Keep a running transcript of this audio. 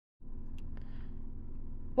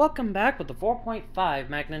Welcome back with the 4.5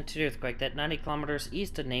 magnitude earthquake that 90 kilometers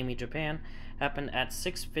east of Namie, Japan, happened at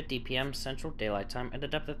 6:50 p.m. Central Daylight Time at a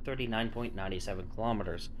depth of 39.97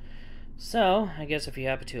 kilometers. So, I guess if you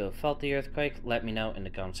happen to have felt the earthquake, let me know in the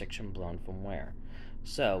comment section below and from where.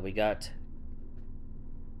 So, we got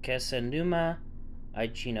Kesenuma,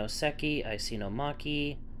 Aichinoseki,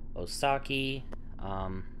 Aichinomaki, Osaki,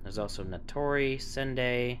 there's also Natori,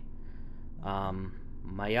 Sendai,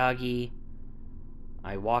 Miyagi,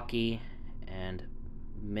 Iwaki, and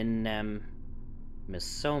Minnem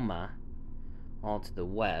Misoma, all to the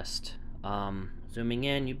west. Zooming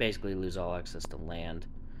in, you basically lose all access to land.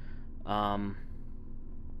 And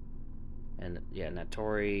yeah,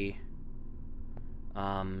 Natori.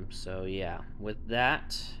 So yeah, with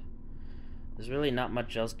that, there's really not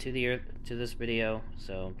much else to this video.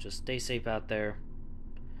 So just stay safe out there.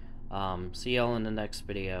 See y'all in the next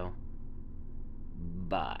video.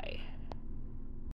 Bye.